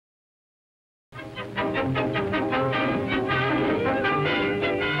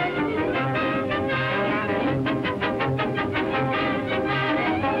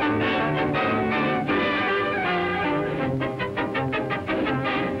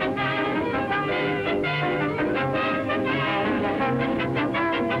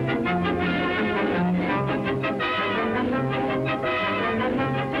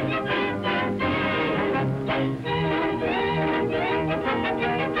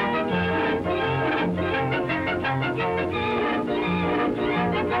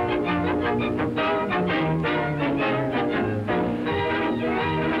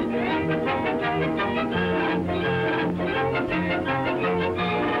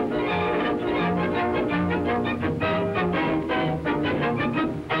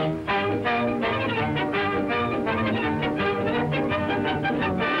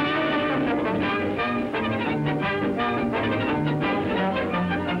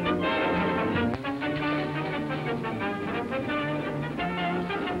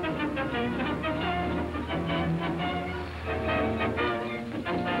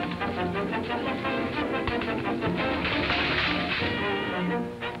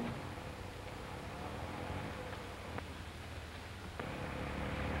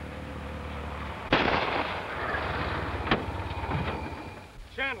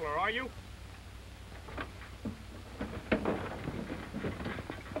Chandler, are you?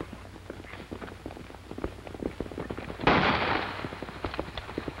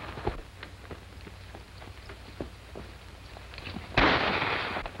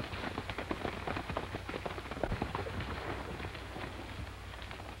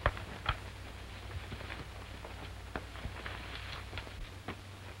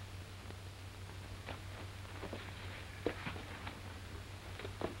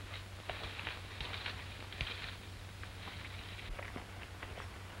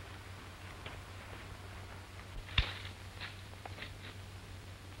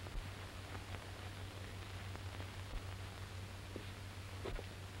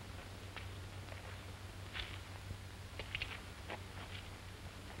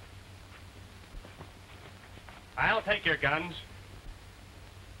 I'll take your guns.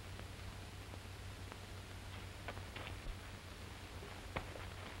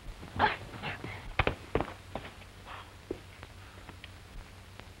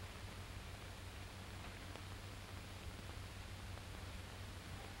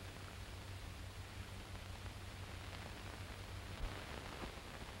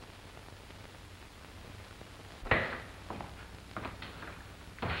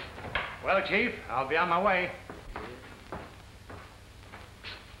 Well, Chief, I'll be on my way.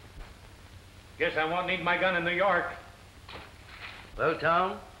 Guess I won't need my gun in New York. Well,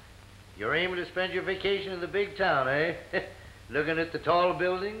 Tom, you're aiming to spend your vacation in the big town, eh? Looking at the tall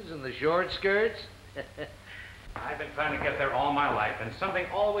buildings and the short skirts? I've been trying to get there all my life, and something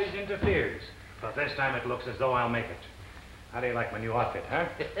always interferes. But this time it looks as though I'll make it. How do you like my new outfit, huh?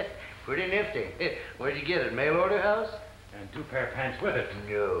 Pretty nifty. Where'd you get it? Mail order house? And 2 pair of pants with it.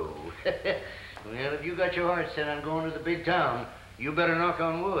 No. Well, if you got your heart set on going to the big town, you better knock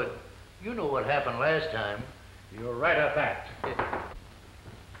on wood. You know what happened last time. You're right at that.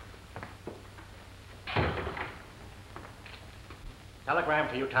 Telegram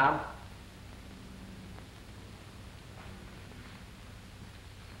for you, Tom.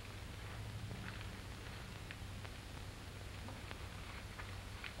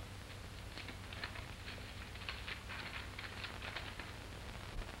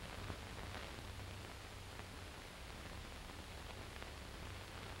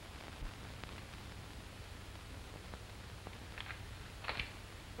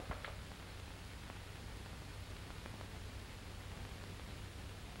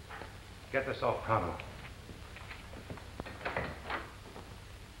 Get this off pronto.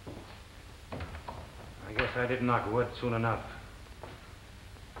 I guess I didn't knock wood soon enough.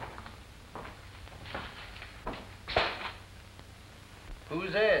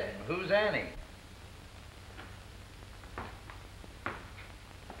 Who's Ed? Who's Annie?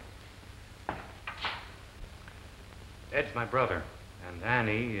 Ed's my brother, and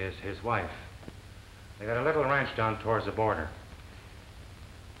Annie is his wife. They got a little ranch down towards the border.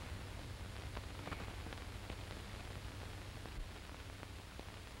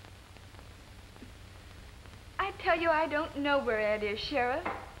 I tell you, I don't know where Ed is, Sheriff,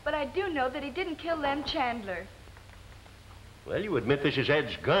 but I do know that he didn't kill Lem Chandler. Well, you admit this is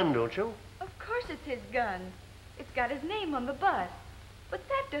Ed's gun, don't you? Of course it's his gun. It's got his name on the butt. But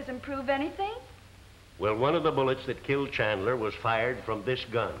that doesn't prove anything. Well, one of the bullets that killed Chandler was fired from this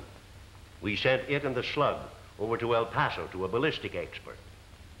gun. We sent it and the slug over to El Paso to a ballistic expert.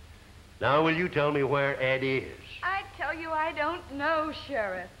 Now, will you tell me where Ed is? I tell you I don't know,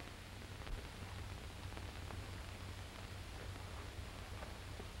 Sheriff.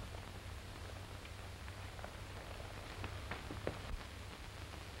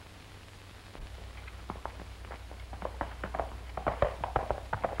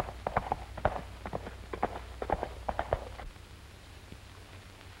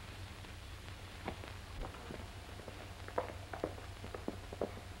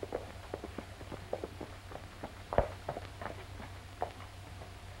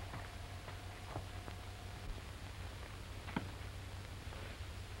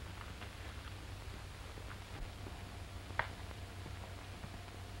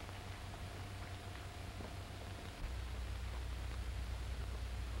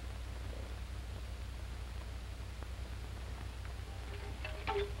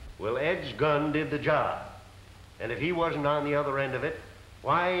 Well, Ed's gun did the job. And if he wasn't on the other end of it,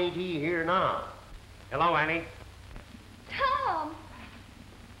 why ain't he here now? Hello, Annie. Tom!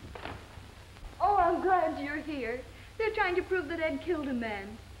 Oh, I'm glad you're here. They're trying to prove that Ed killed a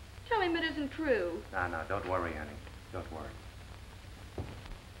man. Tell him it isn't true. No, don't worry, Annie. Don't worry.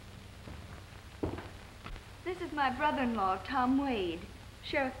 This is my brother-in-law, Tom Wade.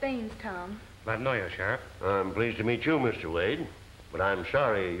 Sheriff Baines, Tom. Glad to know you, Sheriff. I'm pleased to meet you, Mr. Wade. But I'm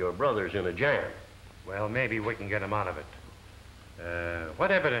sorry your brother's in a jam. Well, maybe we can get him out of it.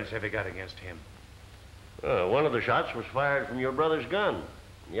 What evidence have you got against him? One of the shots was fired from your brother's gun.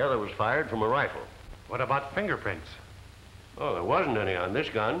 The other was fired from a rifle. What about fingerprints? Oh, there wasn't any on this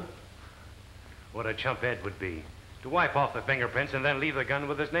gun. What a chump Ed would be. To wipe off the fingerprints and then leave the gun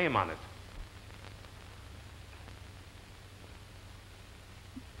with his name on it.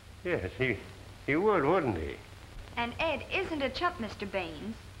 Yes, he would, wouldn't he? And Ed isn't a chump, Mr.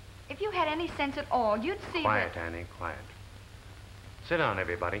 Baines. If you had any sense at all, you'd see Quiet, that... Annie, quiet. Sit down,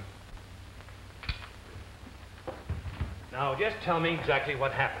 everybody. Now, just tell me exactly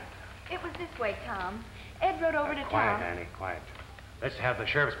what happened. It was this way, Tom. Ed rode over to Quiet, town. Annie, quiet. Let's have the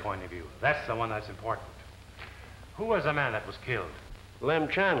sheriff's point of view. That's the one that's important. Who was the man that was killed? Lem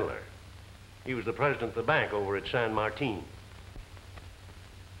Chandler. He was the president of the bank over at San Martin.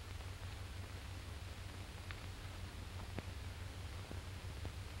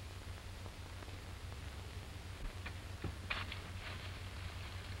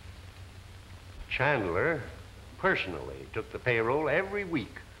 Chandler personally took the payroll every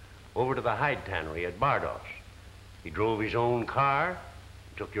week over to the hide tannery at Bardos. He drove his own car,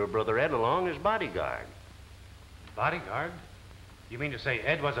 took your brother Ed along as bodyguard. Bodyguard? You mean to say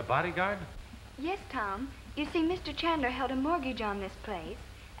Ed was a bodyguard? Yes, Tom. You see, Mr. Chandler held a mortgage on this place,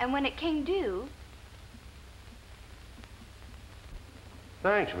 and when it came due...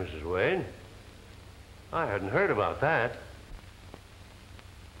 Thanks, Mrs. Wade. I hadn't heard about that.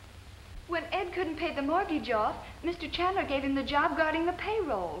 When Ed couldn't pay the mortgage off, Mr. Chandler gave him the job guarding the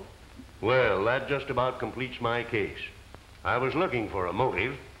payroll. Well, that just about completes my case. I was looking for a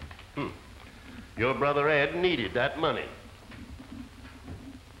motive. Your brother Ed needed that money.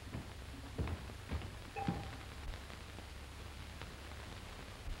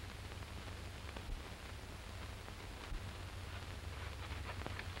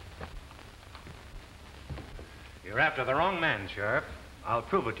 You're after the wrong man, Sheriff. I'll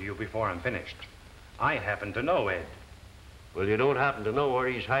prove it to you before I'm finished. I happen to know Ed. Well, you don't happen to know where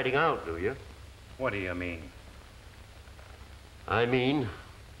he's hiding out, do you? What do you mean? I mean,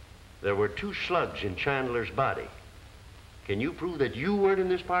 there were 2 slugs in Chandler's body. Can you prove that you weren't in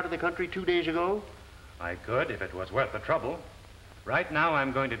this part of the country 2 days ago? I could if it was worth the trouble. Right now,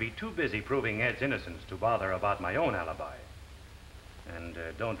 I'm going to be too busy proving Ed's innocence to bother about my own alibi. And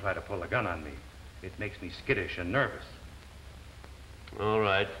don't try to pull a gun on me. It makes me skittish and nervous. All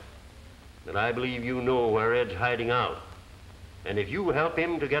right. Then I believe you know where Ed's hiding out. And if you help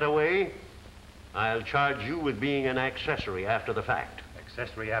him to get away, I'll charge you with being an accessory after the fact.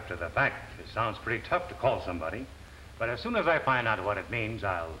 Accessory after the fact. It sounds pretty tough to call somebody. But as soon as I find out what it means,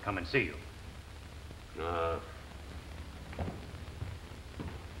 I'll come and see you.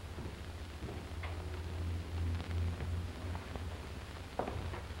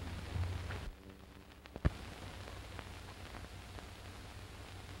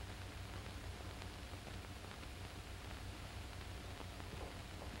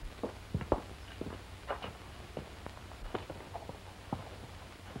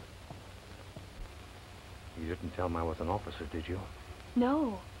 You didn't tell me I was an officer, did you?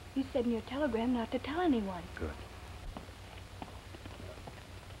 No. You said in your telegram not to tell anyone. Good.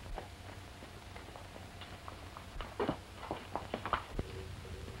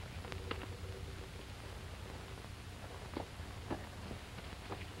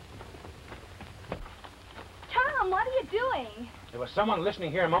 what are you doing? There was someone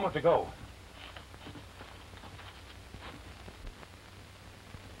listening here a moment ago.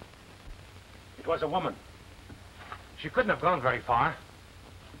 It was a woman. She couldn't have gone very far.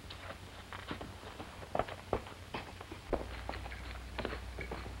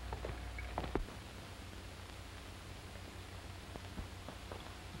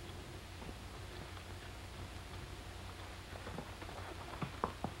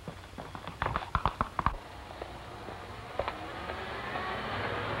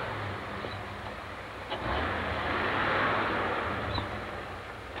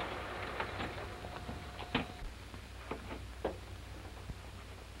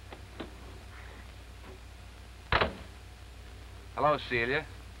 Hello, Celia.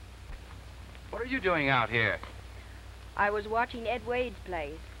 What are you doing out here? I was watching Ed Wade's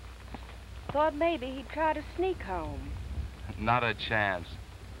place. Thought maybe he'd try to sneak home. Not a chance.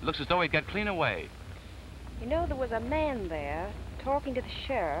 Looks as though he'd get clean away. You know, there was a man there talking to the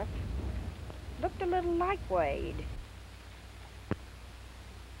sheriff. Looked a little like Wade.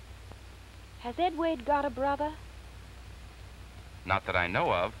 Has Ed Wade got a brother? Not that I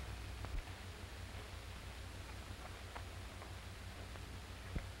know of.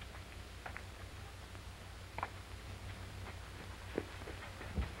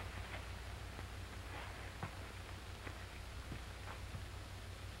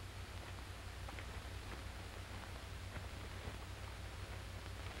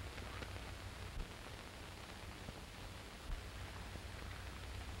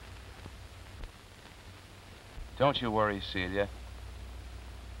 Don't you worry, Celia.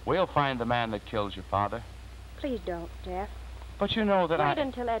 We'll find the man that killed your father. Please don't, Jeff. But you know that Wait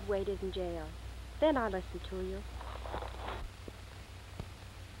until Ed Wade is in jail. Then I'll listen to you.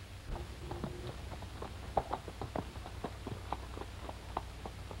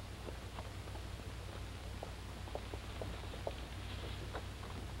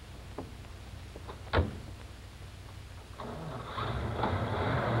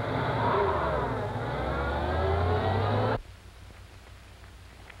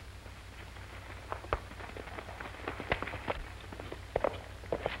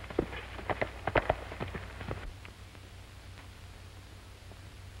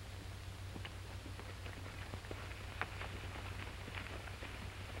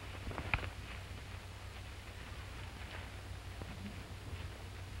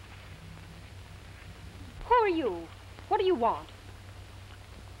 Who are you? What do you want?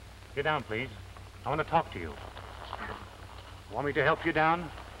 Get down, please. I want to talk to you. Want me to help you down?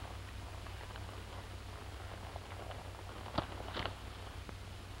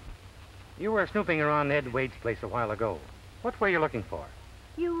 You were snooping around Ed Wade's place a while ago. What were you looking for?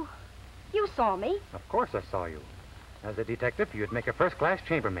 You saw me. Of course I saw you. As a detective, you'd make a first-class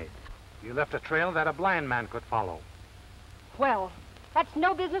chambermaid. You left a trail that a blind man could follow. Well, that's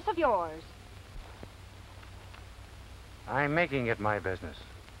no business of yours. I'm making it my business.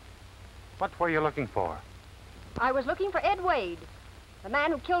 What were you looking for? I was looking for Ed Wade, the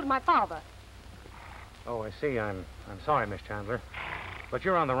man who killed my father. Oh, I see. I'm sorry, Miss Chandler. But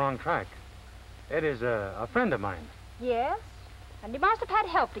you're on the wrong track. Ed is a friend of mine. Yes? And he must have had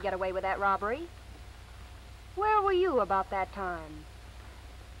help to get away with that robbery. Where were you about that time?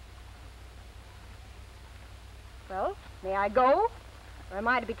 Well, may I go? Or am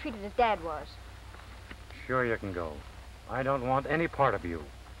I to be treated as Dad was? Sure you can go. I don't want any part of you.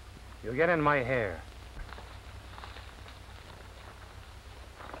 You'll get in my hair.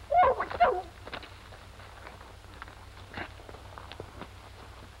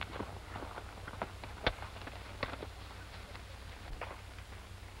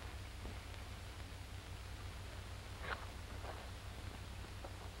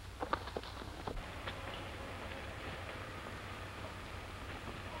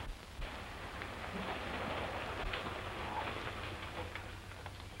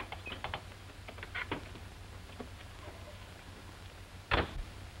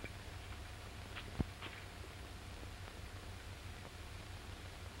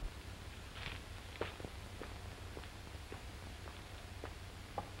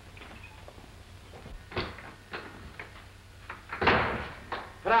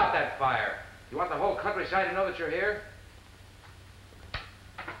 Put out that fire. You want the whole countryside to know that you're here?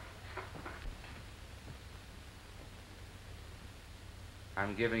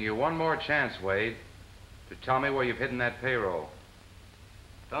 I'm giving you one more chance, Wade, to tell me where you've hidden that payroll.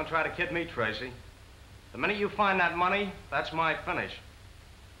 Don't try to kid me, Tracy. The minute you find that money, that's my finish.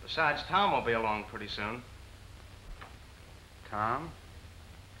 Besides, Tom will be along pretty soon. Tom?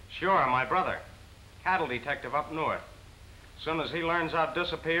 Sure, my brother. Cattle detective up north. Soon as he learns I've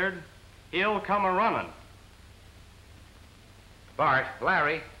disappeared, he'll come a-running. Bart,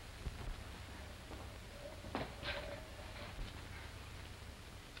 Larry.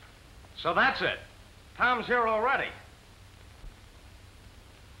 So that's it. Tom's here already.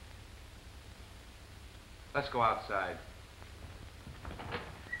 Let's go outside.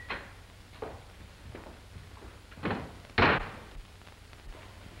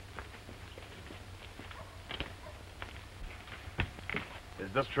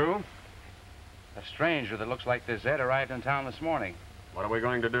 Is this true? A stranger that looks like this Ed arrived in town this morning. What are we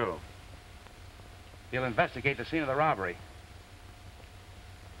going to do? He'll investigate the scene of the robbery.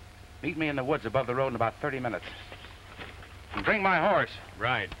 Meet me in the woods above the road in about 30 minutes. And bring my horse.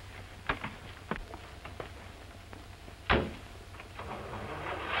 Right.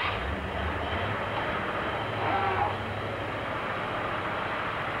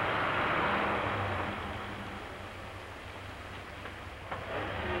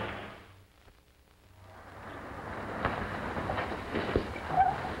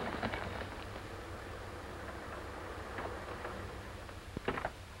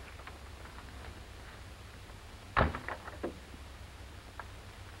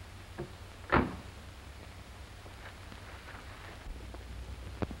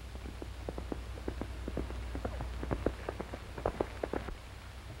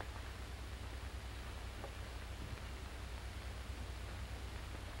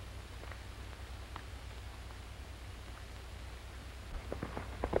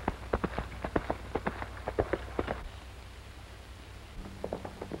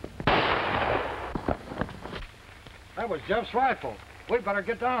 That was Jeff's rifle. We'd better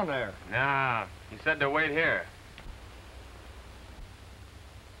get down there. Nah, he said to wait here.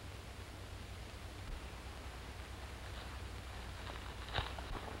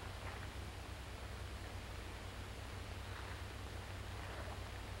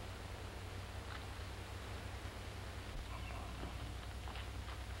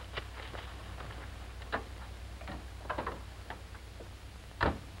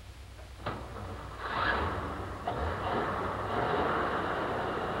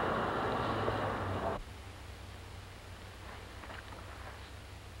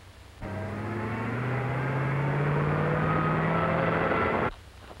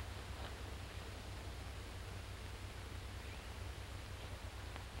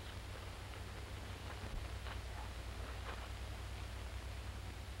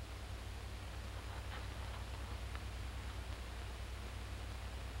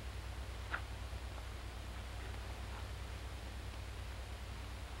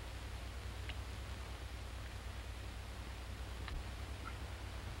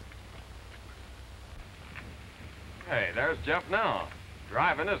 Hey, there's Jeff now,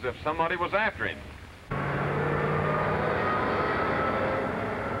 driving as if somebody was after him.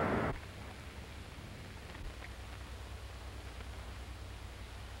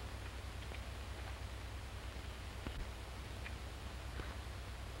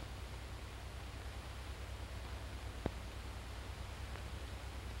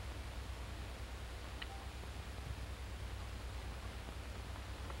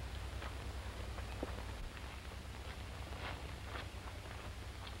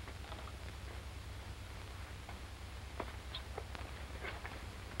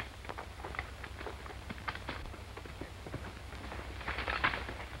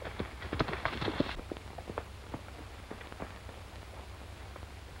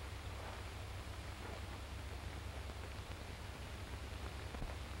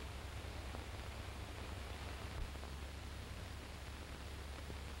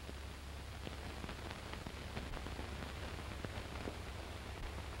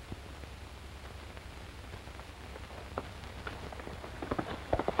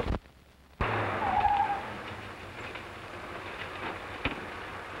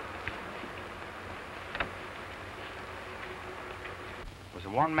 It was a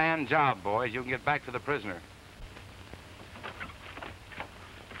one-man job, boys. You can get back to the prisoner.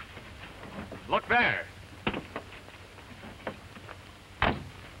 Look there.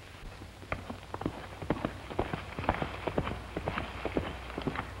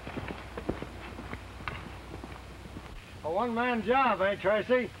 A one-man job, eh,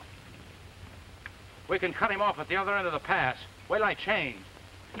 Tracy? We can cut him off at the other end of the pass. Wait till I change.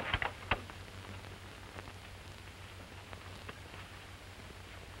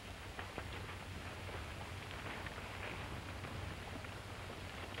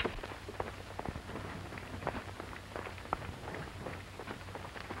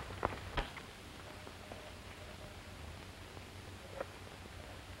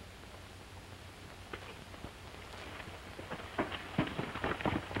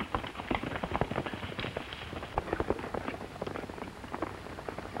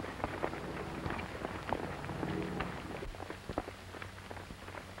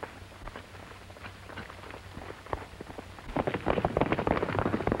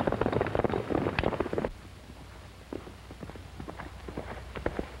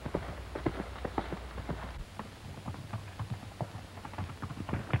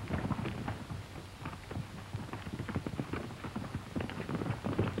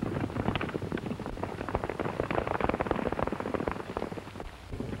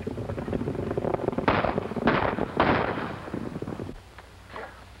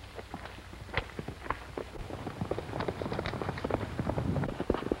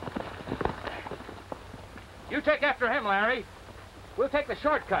 You take after him, Larry. We'll take the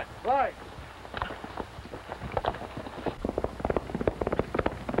shortcut. Right.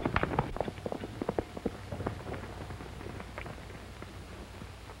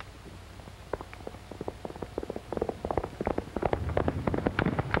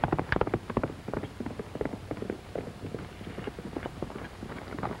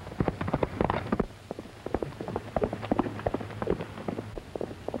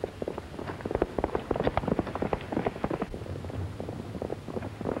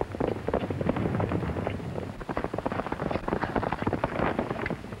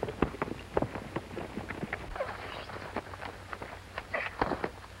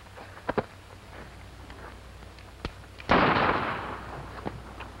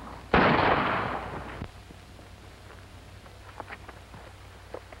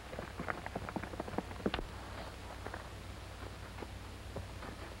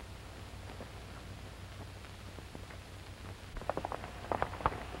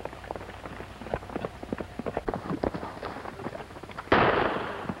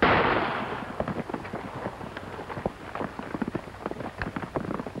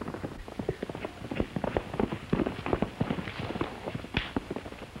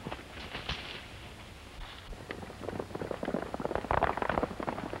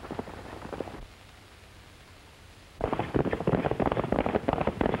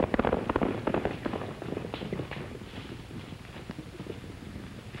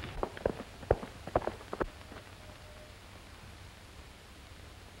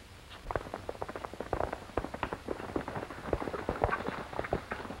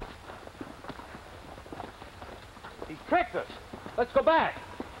 He tricked us. Let's go back.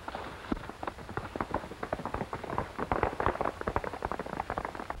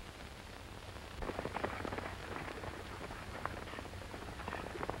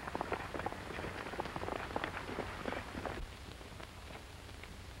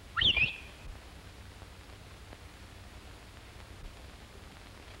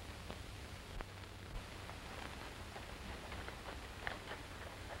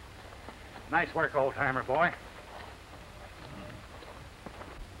 Nice work, old-timer boy.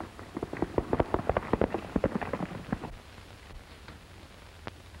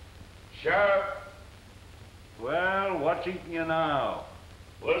 Sheriff. Well, what's eating you now?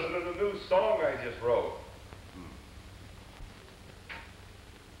 Listen to the new song I just wrote.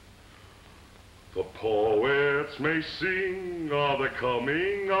 The poets may sing of the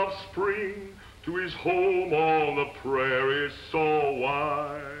coming of spring to his home on the prairie so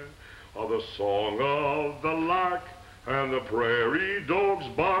wide, of the song of the lark and the prairie dog's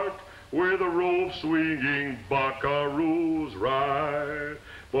bark, where the rope swinging buckaroos ride.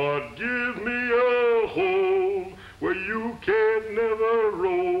 But give me a home where you can never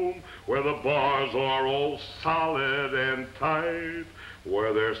roam, where the bars are all solid and tight,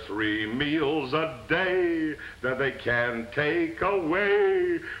 where there's 3 meals a day that they can take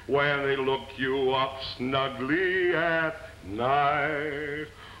away when they look you up snugly at night.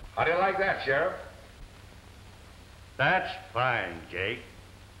 How do you like that, Sheriff? That's fine, Jake.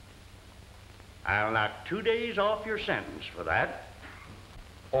 I'll knock 2 days off your sentence for that.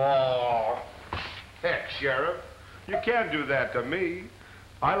 Oh, heck, Sheriff. You can't do that to me.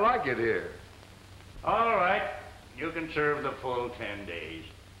 I like it here. All right, you can serve the full 10 days.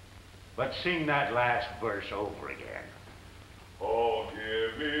 But sing that last verse over again. Oh,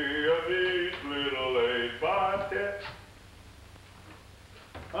 give me a neat little 8x10.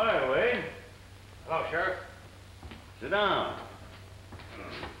 Hi, Wade. Hello, Sheriff. Sit down.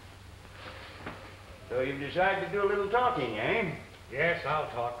 So you've decided to do a little talking, eh? Yes, I'll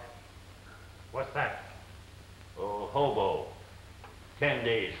talk. What's that? Oh, hobo. 10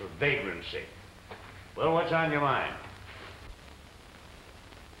 days for vagrancy. Well, what's on your mind?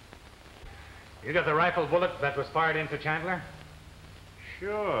 You got the rifle bullet that was fired into Chandler?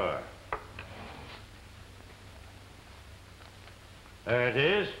 Sure. There it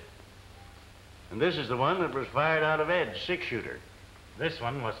is. And this is the one that was fired out of Ed's 6-shooter. This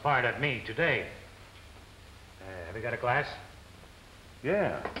one was fired at me today. Have you got a glass?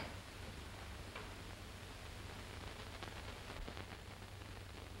 Yeah.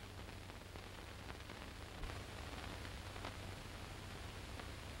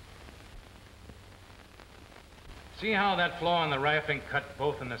 See how that flaw in the rifling cut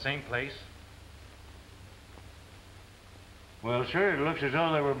both in the same place? Well, sir, it looks as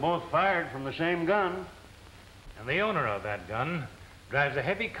though they were both fired from the same gun. And the owner of that gun drives a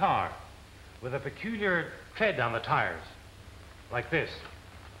heavy car with a peculiar tread on the tires, like this.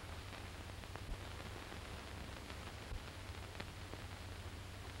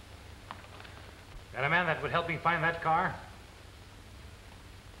 Got a man that would help me find that car?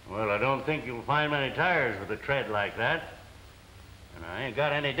 Well, I don't think you'll find many tires with a tread like that. And I ain't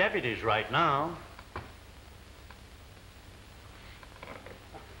got any deputies right now.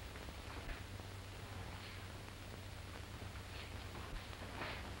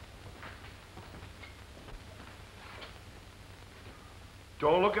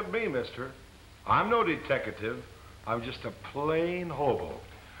 Don't look at me, mister. I'm no detective. I'm just a plain hobo.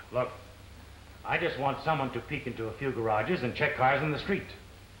 Look, I just want someone to peek into a few garages and check cars in the street.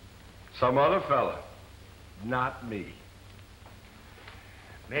 Some other fella. Not me.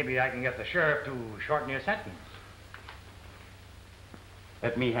 Maybe I can get the sheriff to shorten your sentence.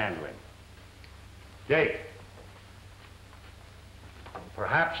 Let me handle him. Jake.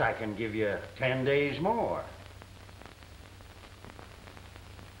 Perhaps I can give you 10 days more.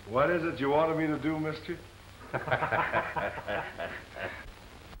 What is it you wanted me to do, mister?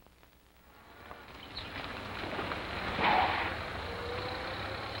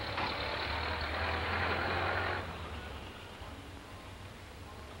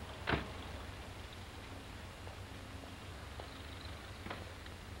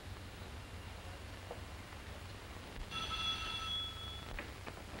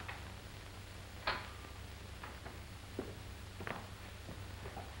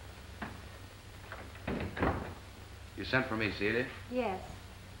 You sent for me, Celia? Yes.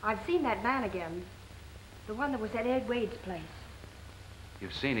 I've seen that man again. The one that was at Ed Wade's place.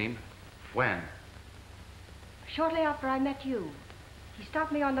 You've seen him? When? Shortly after I met you. He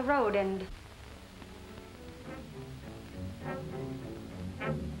stopped me on the road and...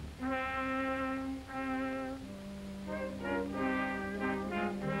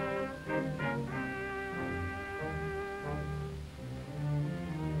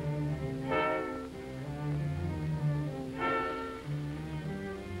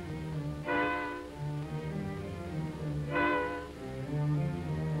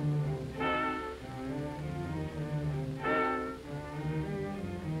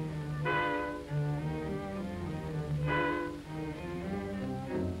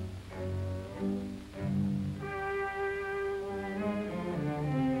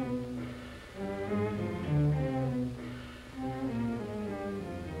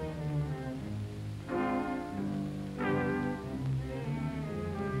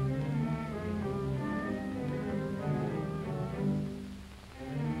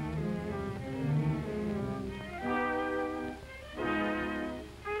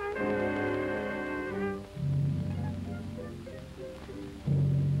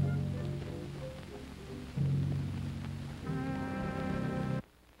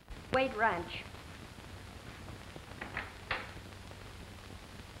 Wade Ranch.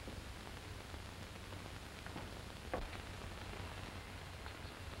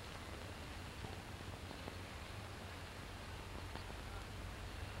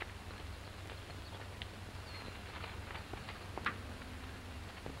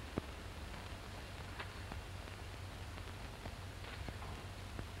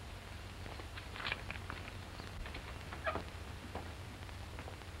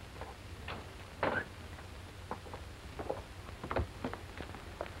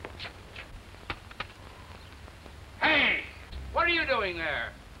 What are you doing there?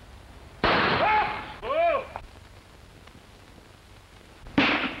 Oh!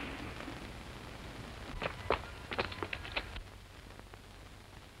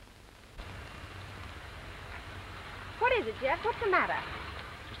 What is it, Jeff? What's the matter?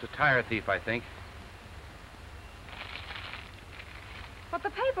 Just a tire thief, I think. But the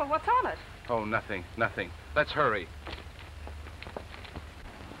paper, what's on it? Oh, nothing, nothing. Let's hurry.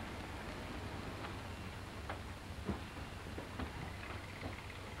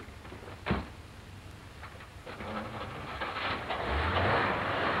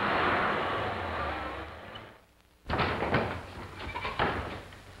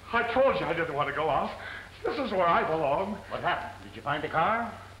 I told you I didn't want to go off. This is where I belong. What happened? Did you find the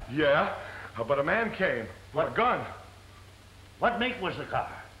car? Yeah, but a man came with a gun. What make was the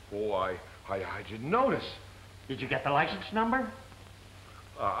car? Oh, I didn't notice. Did you get the license number?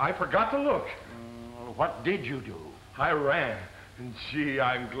 I forgot to look. What did you do? I ran. And gee,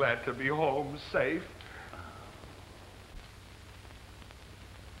 I'm glad to be home safe.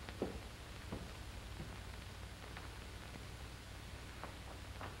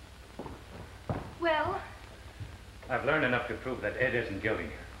 Well? I've learned enough to prove that Ed isn't guilty.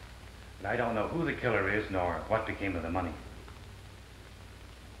 But I don't know who the killer is nor what became of the money.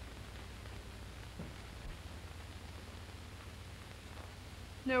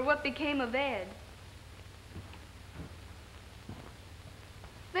 Nor what became of Ed.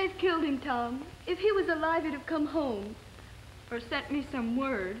 They've killed him, Tom. If he was alive, he'd have come home. Or sent me some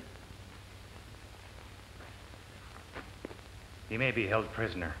word. He may be held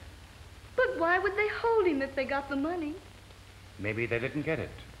prisoner. But why would they hold him if they got the money? Maybe they didn't get it.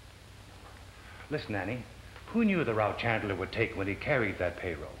 Listen, Annie, who knew the route Chandler would take when he carried that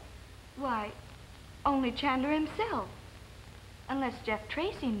payroll? Why, only Chandler himself. Unless Jeff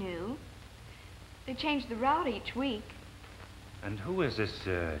Tracy knew. They changed the route each week. And who is this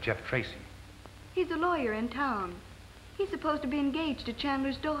Jeff Tracy? He's a lawyer in town. He's supposed to be engaged to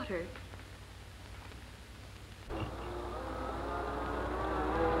Chandler's daughter.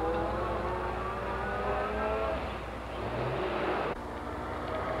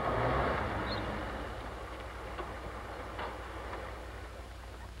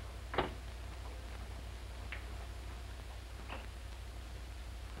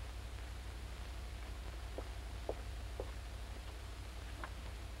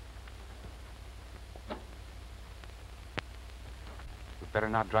 Better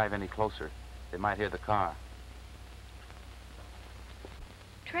not drive any closer. They might hear the car.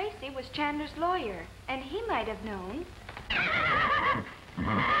 Tracy was Chandler's lawyer, and he might have known.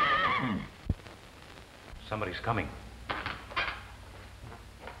 Somebody's coming.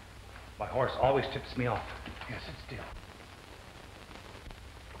 My horse always tips me off. Yes, sit still.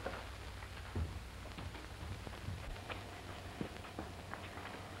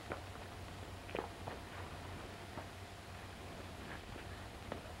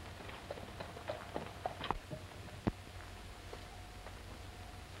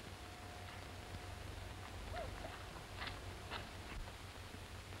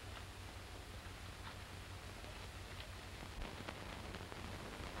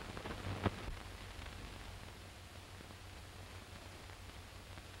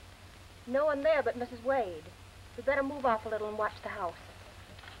 No one there but Mrs. Wade. We better move off a little and watch the house.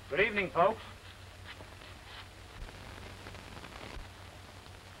 Good evening, folks.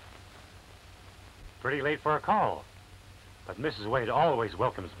 Pretty late for a call. But Mrs. Wade always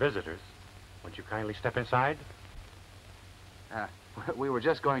welcomes visitors. Won't you kindly step inside? We were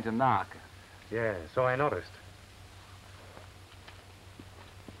just going to knock. Yeah, so I noticed.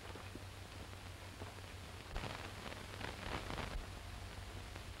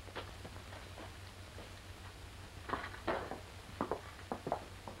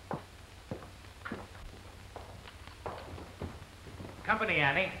 Company,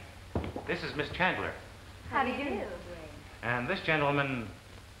 Annie. This is Miss Chandler. How do you do? And this gentleman...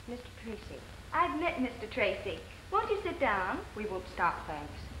 Mr. Tracy. I've met Mr. Tracy. Won't you sit down? We won't stop,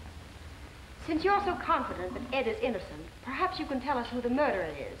 thanks. Since you're so confident that Ed is innocent, perhaps you can tell us who the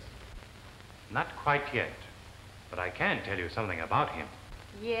murderer is. Not quite yet, but I can tell you something about him.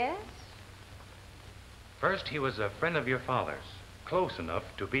 Yes? First, he was a friend of your father's, close enough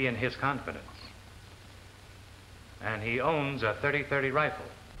to be in his confidence. And he owns a .30-30 rifle.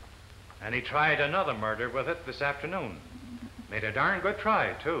 And he tried another murder with it this afternoon. Made a darn good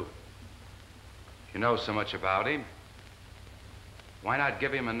try, too. You know so much about him. Why not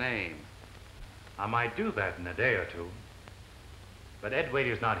give him a name? I might do that in a day or two. But Ed Wade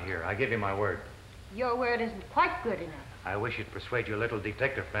is not here. I give you my word. Your word isn't quite good enough. I wish you'd persuade your little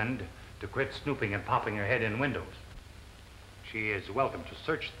detective friend to quit snooping and popping her head in windows. She is welcome to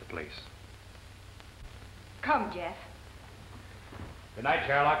search the place. Come, Jeff. Good night,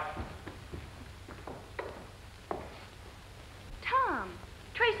 Sherlock. Tom,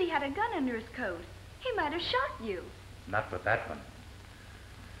 Tracy had a gun under his coat. He might have shot you. Not with that one.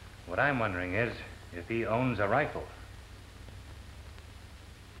 What I'm wondering is if he owns a rifle.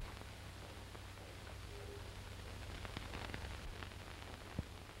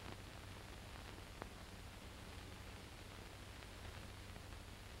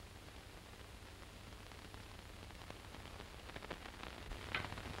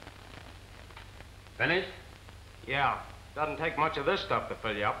 Finished? Yeah. Doesn't take much of this stuff to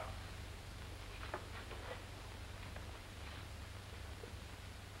fill you up.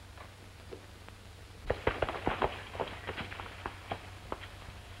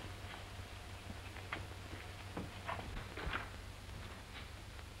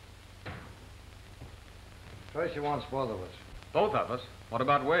 Tracy wants both of us. Both of us? What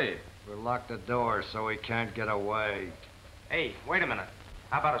about Wade? We locked the door so he can't get away. Hey, wait a minute.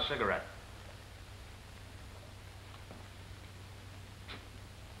 How about a cigarette?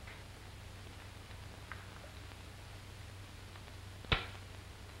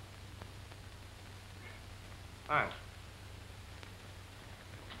 Thanks.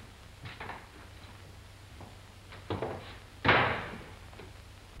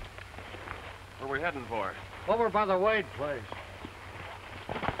 Where are we heading for? Over by the Wade place.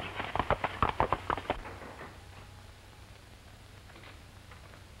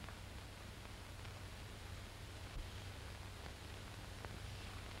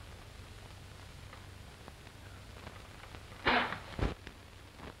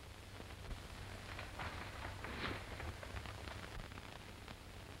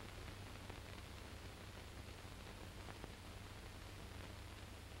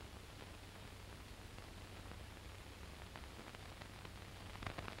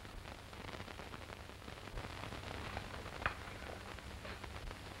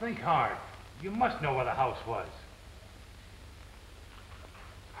 Think hard. You must know where the house was.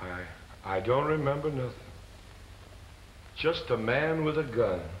 I don't remember nothing. Just a man with a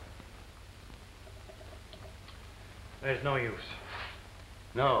gun. There's no use.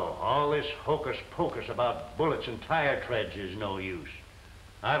 No, all this hocus pocus about bullets and tire treads is no use.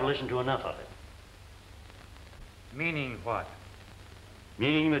 I've listened to enough of it. Meaning what?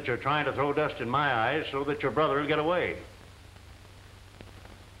 Meaning that you're trying to throw dust in my eyes so that your brother will get away.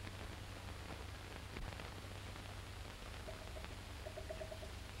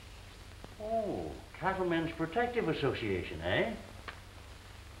 Oh, Cattlemen's Protective Association, eh?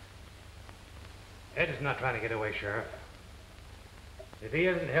 Ed is not trying to get away, Sheriff. If he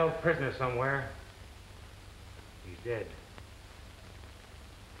isn't held prisoner somewhere, he's dead.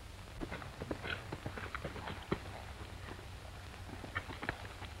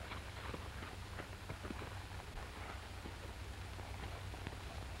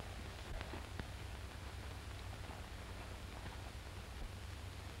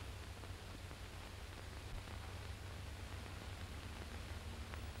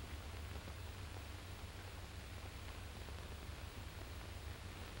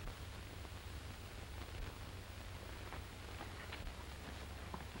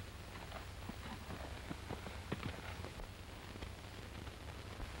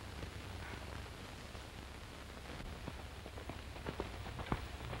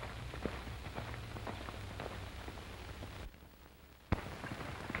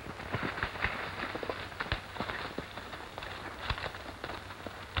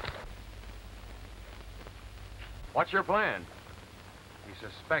 What's your plan? He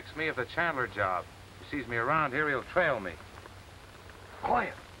suspects me of the Chandler job. He sees me around here, he'll trail me.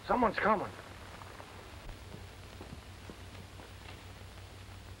 Quiet. Someone's coming.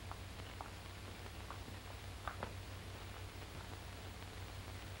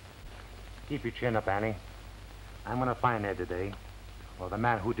 Keep your chin up, Annie. I'm going to find Ed today, or the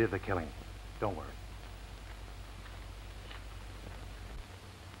man who did the killing. Don't worry.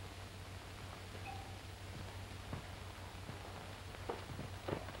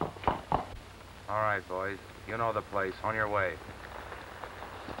 All right, boys. You know the place. On your way.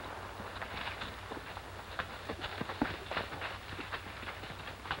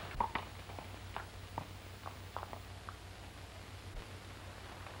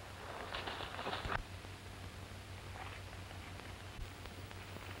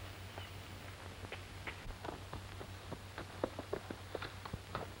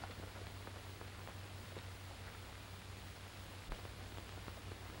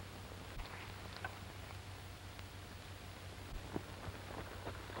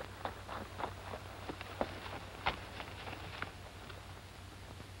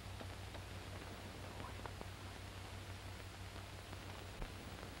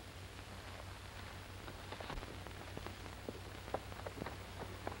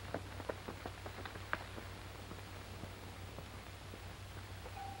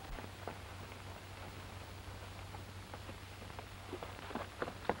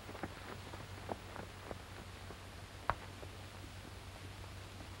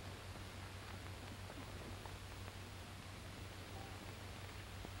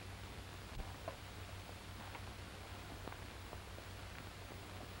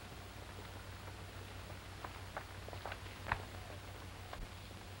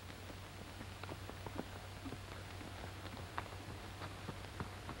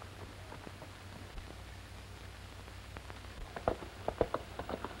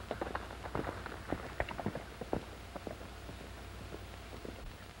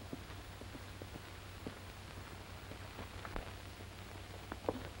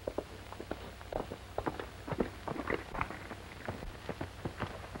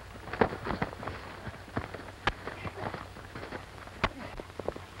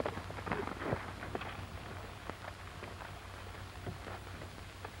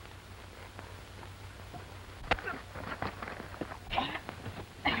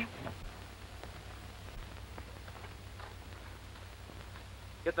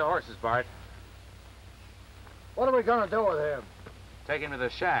 Get the horses, Bart. What are we gonna do with him? Take him to the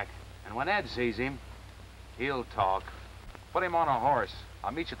shack. And when Ed sees him, he'll talk. Put him on a horse.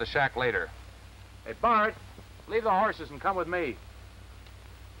 I'll meet you at the shack later. Hey, Bart, leave the horses and come with me.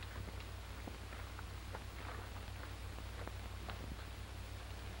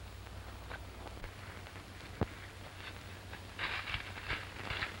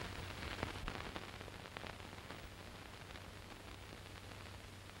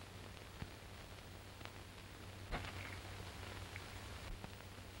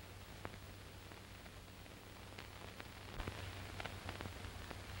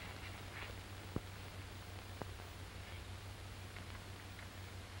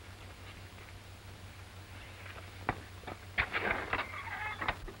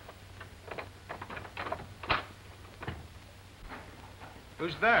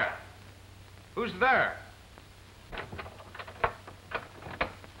 Who's there? Who's there?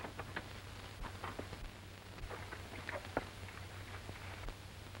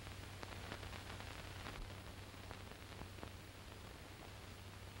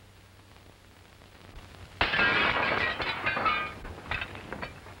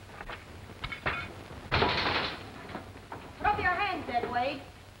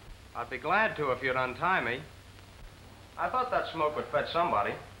 I'd be glad to if you'd untie me. I thought that smoke would fetch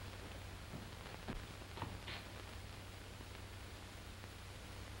somebody.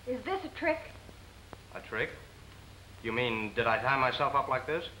 Is this a trick? A trick? You mean, did I tie myself up like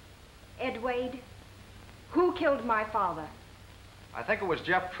this? Ed Wade, who killed my father? I think it was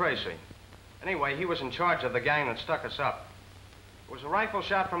Jeff Tracy. Anyway, he was in charge of the gang that stuck us up. It was a rifle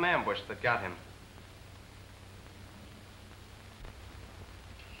shot from ambush that got him.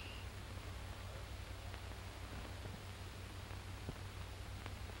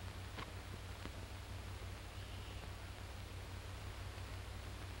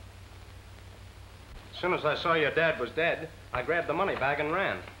 As soon as I saw your dad was dead, I grabbed the money bag and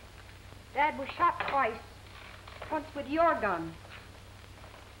ran. Dad was shot twice. Once with your gun.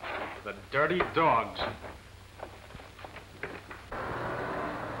 The dirty dogs.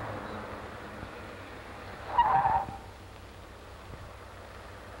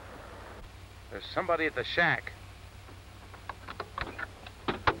 There's somebody at the shack.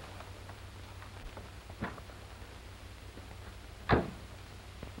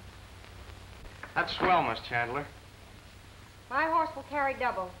 That's swell, Miss Chandler. My horse will carry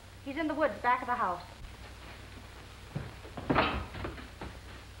double. He's in the woods back of the house.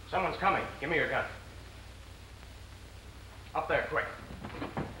 Someone's coming. Give me your gun. Up there, quick.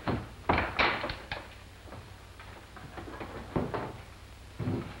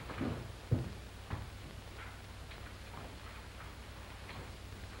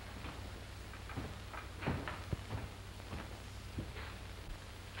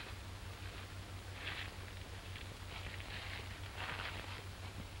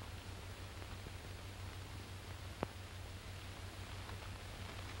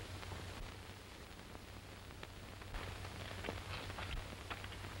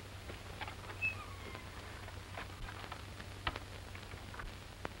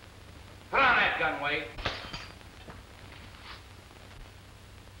 Gun, Wade.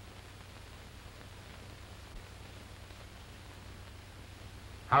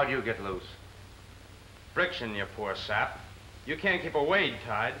 How'd you get loose? Friction, you poor sap. You can't keep a Wade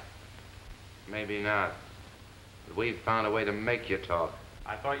tied. Maybe not. But we've found a way to make you talk.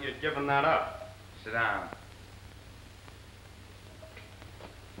 I thought you'd given that up. Sit down.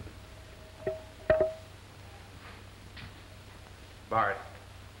 Bart,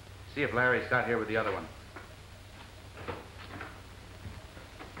 see if Larry's got here with the other one.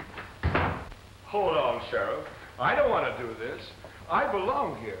 Hold on, Sheriff. I don't want to do this. I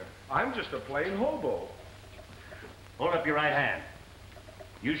belong here. I'm just a plain hobo. Hold up your right hand.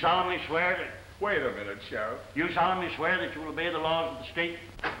 You solemnly swear that... Wait a minute, Sheriff. You solemnly swear that you will obey the laws of the state?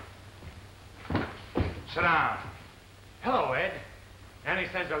 Sit down. Hello, Ed. Any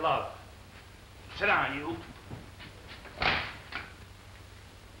sense of love? Sit down, you.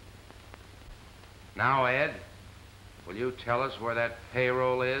 Now, Ed, will you tell us where that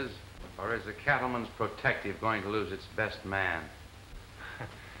payroll is? Or is the Cattleman's Protective going to lose its best man?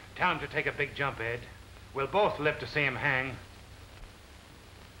 Time to take a big jump, Ed. We'll both live to see him hang.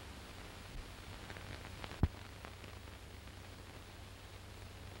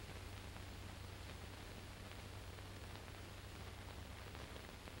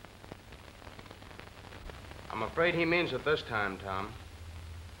 I'm afraid he means it this time, Tom.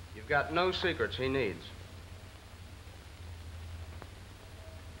 You've got no secrets he needs.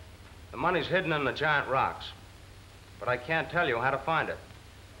 The money's hidden in the giant rocks, but I can't tell you how to find it.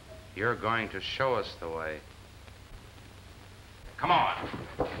 You're going to show us the way. Come on.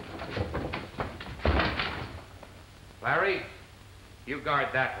 Larry, you guard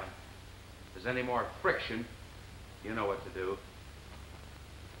that one. If there's any more friction, you know what to do.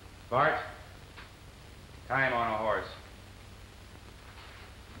 Bart, tie him on a horse.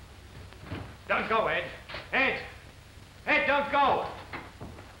 Don't go, Ed. Ed! Ed, don't go!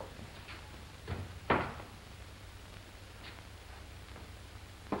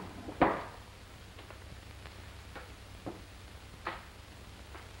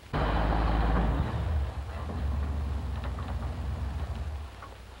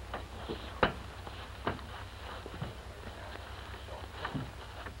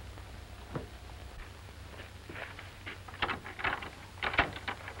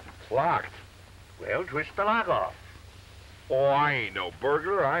 Locked. Well, twist the lock off. Oh, I ain't no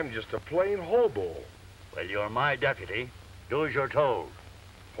burglar. I'm just a plain hobo. Well, you're my deputy. Do as you're told.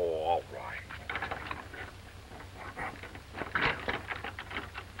 Oh, all right.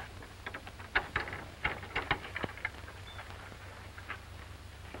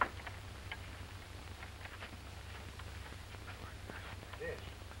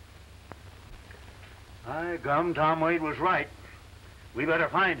 By gum, Tom Wade was right. We better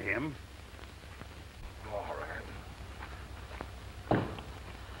find him. All right.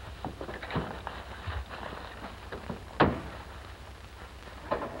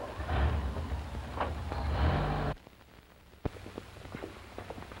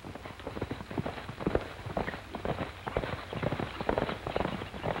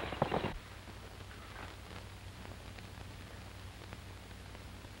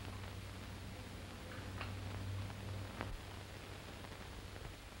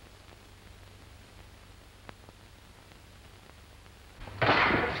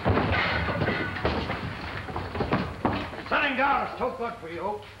 Sitting down is too good for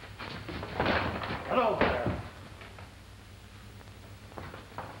you. Get over there.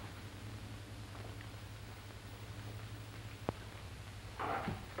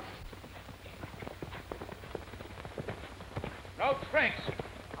 No tricks.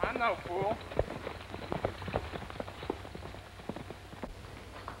 I'm no fool.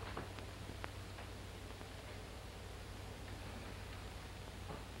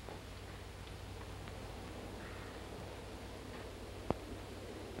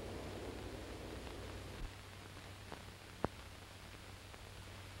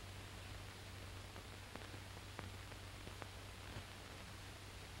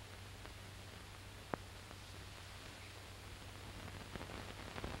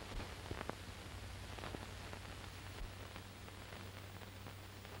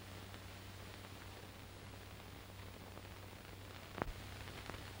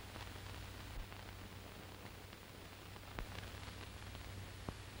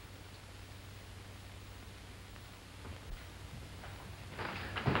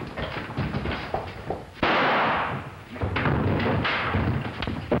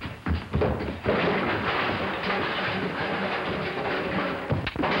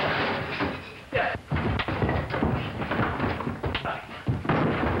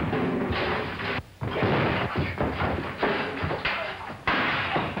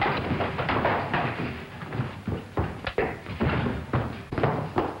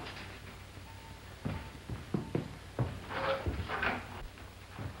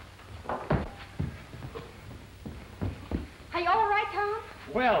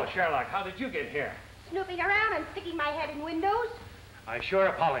 Well, Sherlock, how did you get here? Snooping around and sticking my head in windows. I sure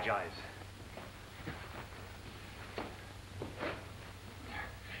apologize.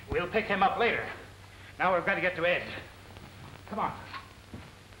 We'll pick him up later. Now we've got to get to Ed. Come on.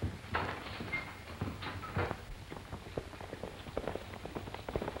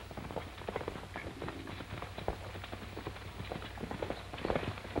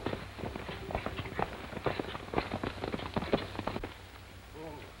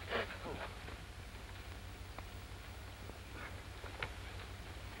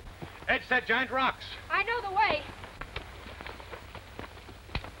 Ed's that giant rocks. I know the way.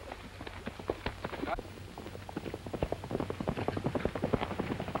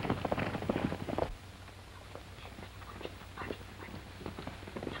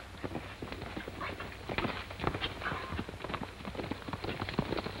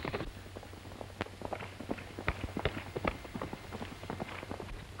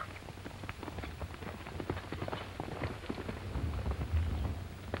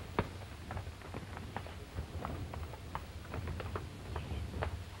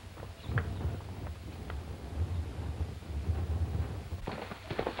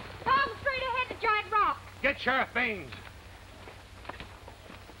 Get Sheriff Baines.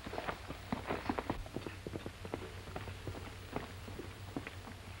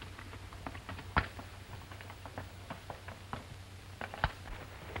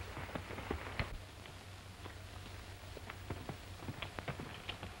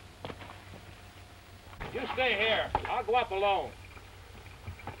 You stay here. I'll go up alone.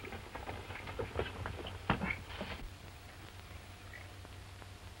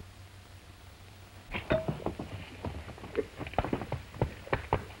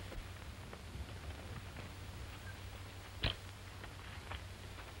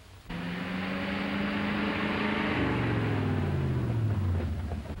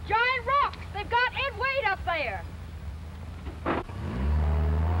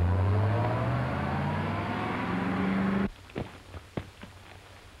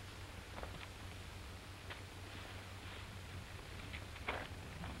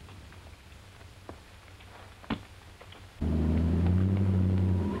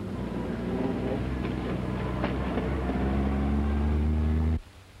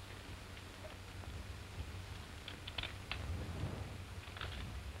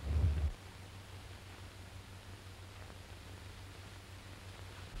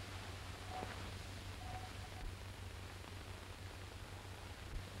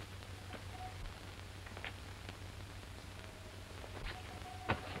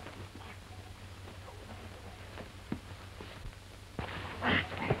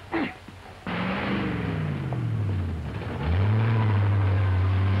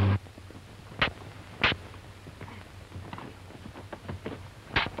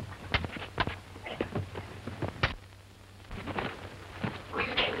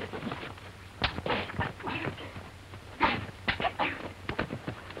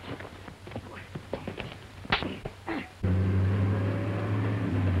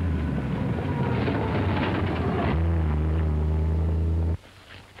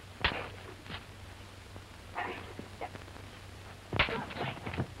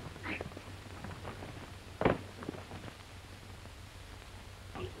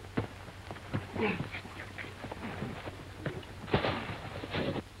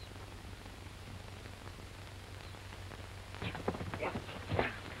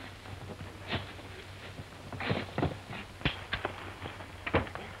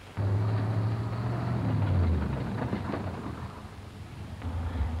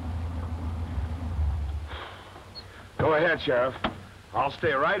 ahead, Sheriff. I'll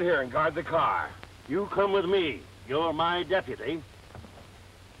stay right here and guard the car. You come with me. You're my deputy.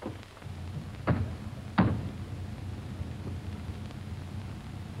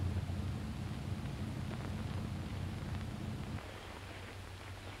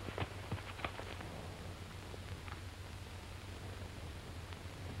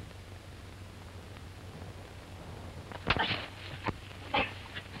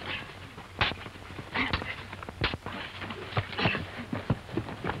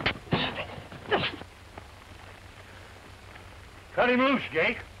 Cut him loose,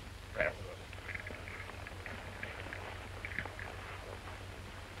 Jake.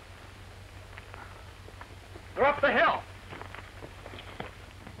 They're up the hill.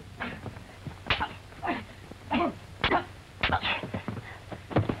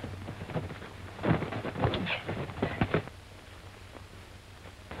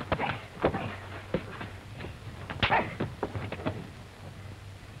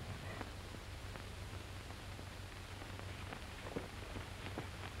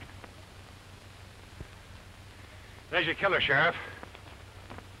 There's your killer, Sheriff.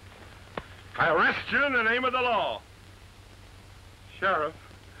 I arrest you in the name of the law. Sheriff,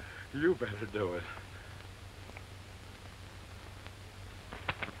 you better do it.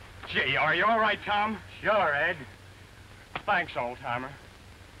 Gee, are you all right, Tom? Sure, Ed. Thanks, old-timer.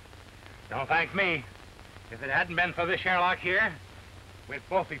 Don't thank me. If it hadn't been for this Sherlock here, we'd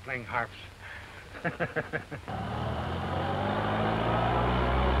both be playing harps.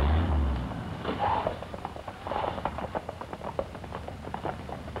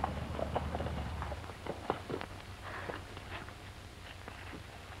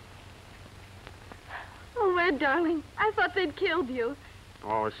 Oh, Ed, darling, I thought they'd killed you.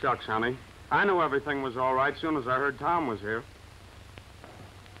 Oh, shucks, honey. I knew everything was all right soon as I heard Tom was here.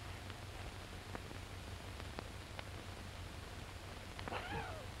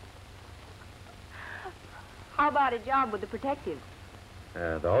 How about a job with the protectives?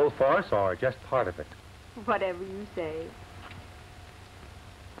 The whole force or just part of it? Whatever you say.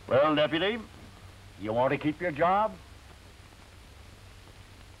 Well, Deputy, you want to keep your job?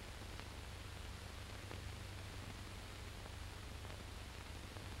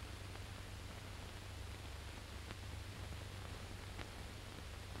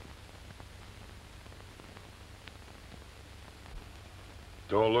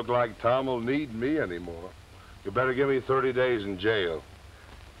 Don't look like Tom will need me anymore. You better give me 30 days in jail.